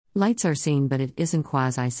Lights are seen, but it isn't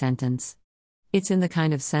quasi-sentence. It's in the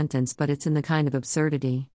kind of sentence, but it's in the kind of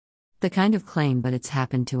absurdity. The kind of claim, but it's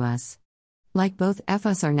happened to us. Like both of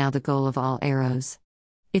us are now the goal of all arrows.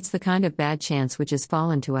 It's the kind of bad chance which has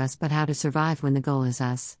fallen to us, but how to survive when the goal is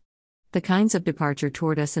us. The kinds of departure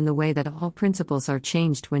toward us in the way that all principles are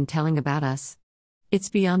changed when telling about us. It's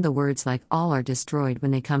beyond the words like all are destroyed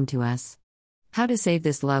when they come to us. How to save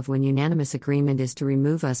this love when unanimous agreement is to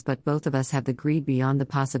remove us, but both of us have the greed beyond the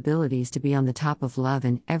possibilities to be on the top of love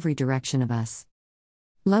in every direction of us.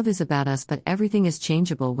 Love is about us, but everything is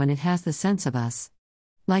changeable when it has the sense of us.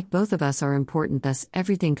 Like both of us are important, thus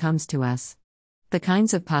everything comes to us. The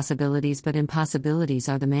kinds of possibilities but impossibilities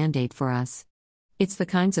are the mandate for us. It's the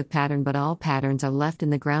kinds of pattern, but all patterns are left in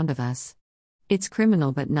the ground of us. It's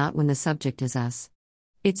criminal, but not when the subject is us.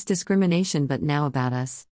 It's discrimination, but now about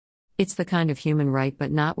us. It's the kind of human right,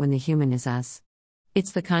 but not when the human is us.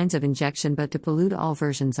 It's the kinds of injection, but to pollute all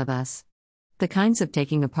versions of us. The kinds of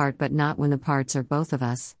taking apart, but not when the parts are both of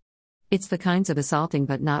us. It's the kinds of assaulting,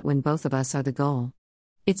 but not when both of us are the goal.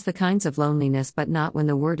 It's the kinds of loneliness, but not when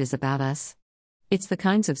the word is about us. It's the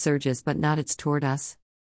kinds of surges, but not it's toward us.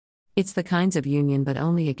 It's the kinds of union, but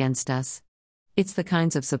only against us. It's the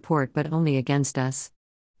kinds of support, but only against us.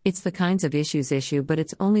 It's the kinds of issue, but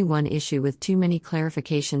it's only one issue with too many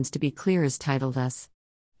clarifications to be clear as titled us.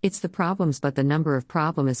 It's the problems, but the number of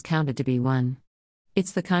problem is counted to be one.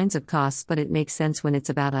 It's the kinds of costs, but it makes sense when it's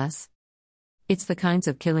about us. It's the kinds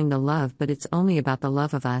of killing the love, but it's only about the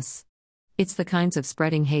love of us. It's the kinds of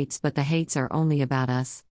spreading hates, but the hates are only about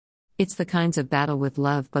us. It's the kinds of battle with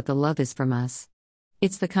love, but the love is from us.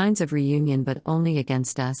 It's the kinds of reunion, but only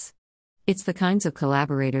against us. It's the kinds of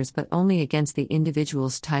collaborators, but only against the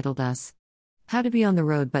individuals titled us. How to be on the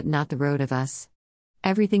road, but not the road of us.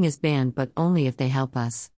 Everything is banned, but only if they help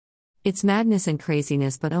us. It's madness and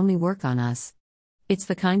craziness, but only work on us. It's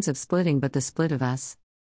the kinds of splitting, but the split of us.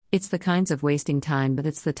 It's the kinds of wasting time, but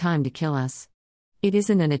it's the time to kill us. It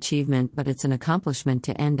isn't an achievement, but it's an accomplishment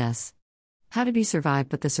to end us. How to be survived,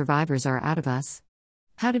 but the survivors are out of us.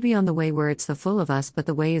 How to be on the way where it's the full of us, but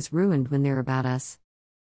the way is ruined when they're about us.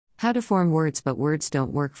 How to form words, but words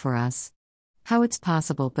don't work for us. How it's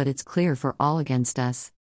possible, but it's clear for all against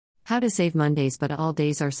us. How to save Mondays, but all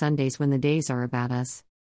days are Sundays when the days are about us.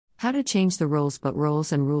 How to change the roles, but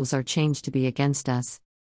roles and rules are changed to be against us.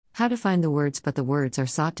 How to find the words, but the words are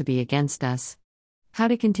sought to be against us. How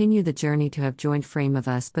to continue the journey to have joint frame of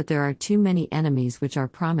us, but there are too many enemies which are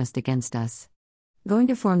promised against us. Going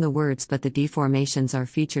to form the words, but the deformations are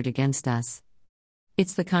featured against us.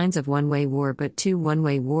 It's the kinds of one-way war, but two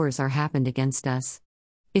one-way wars are happened against us.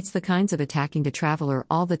 It's the kinds of attacking the traveler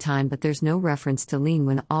all the time, but there's no reference to lean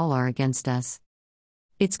when all are against us.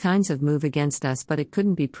 It's kinds of move against us, but it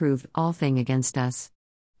couldn't be proved all thing against us.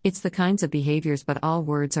 It's the kinds of behaviors, but all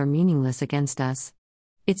words are meaningless against us.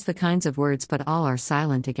 It's the kinds of words, but all are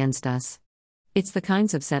silent against us. It's the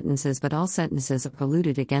kinds of sentences, but all sentences are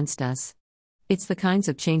polluted against us. It's the kinds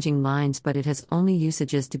of changing lines, but it has only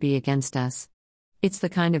usages to be against us. It's the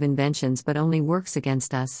kind of inventions, but only works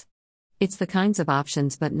against us. It's the kinds of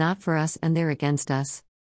options, but not for us, and they're against us.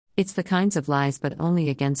 It's the kinds of lies, but only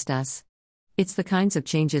against us. It's the kinds of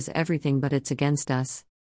changes everything, but it's against us.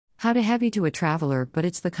 How to heavy to a traveler, but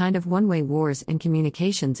it's the kind of one-way wars and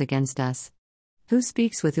communications against us. Who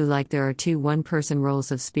speaks with who, like there are two one-person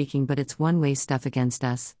roles of speaking, but it's one-way stuff against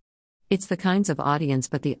us. It's the kinds of audience,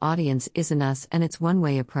 but the audience isn't us, and it's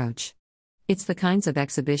one-way approach. It's the kinds of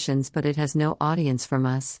exhibitions, but it has no audience from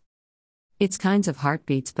us. It's kinds of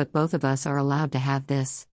heartbeats, but both of us are allowed to have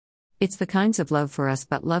this. It's the kinds of love for us,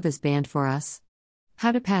 but love is banned for us.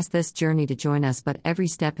 How to pass this journey to join us, but every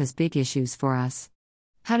step has big issues for us.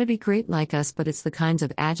 How to be great like us, but it's the kinds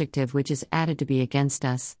of adjective which is added to be against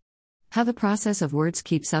us. How the process of words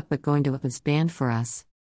keeps up, but going to up is banned for us.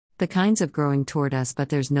 The kinds of growing toward us, but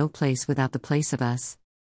there's no place without the place of us.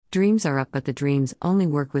 Dreams are up, but the dreams only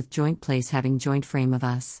work with joint place having joint frame of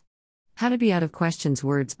us. How to be out of questions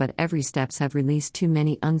words, but every steps have released too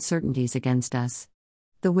many uncertainties against us.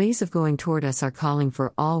 The ways of going toward us are calling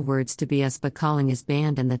for all words to be us, but calling is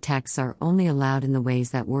banned, and the texts are only allowed in the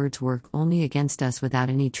ways that words work only against us without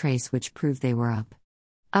any trace which prove they were up.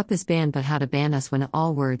 Up is banned, but how to ban us when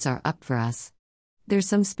all words are up for us? There's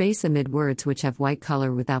some space amid words which have white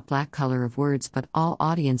color without black color of words, but all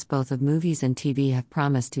audience both of movies and TV have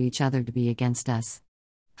promised to each other to be against us.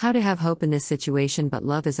 How to have hope in this situation, but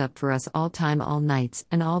love is up for us all time, all nights,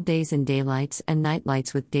 and all days in daylights and night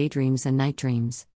lights with daydreams and night dreams.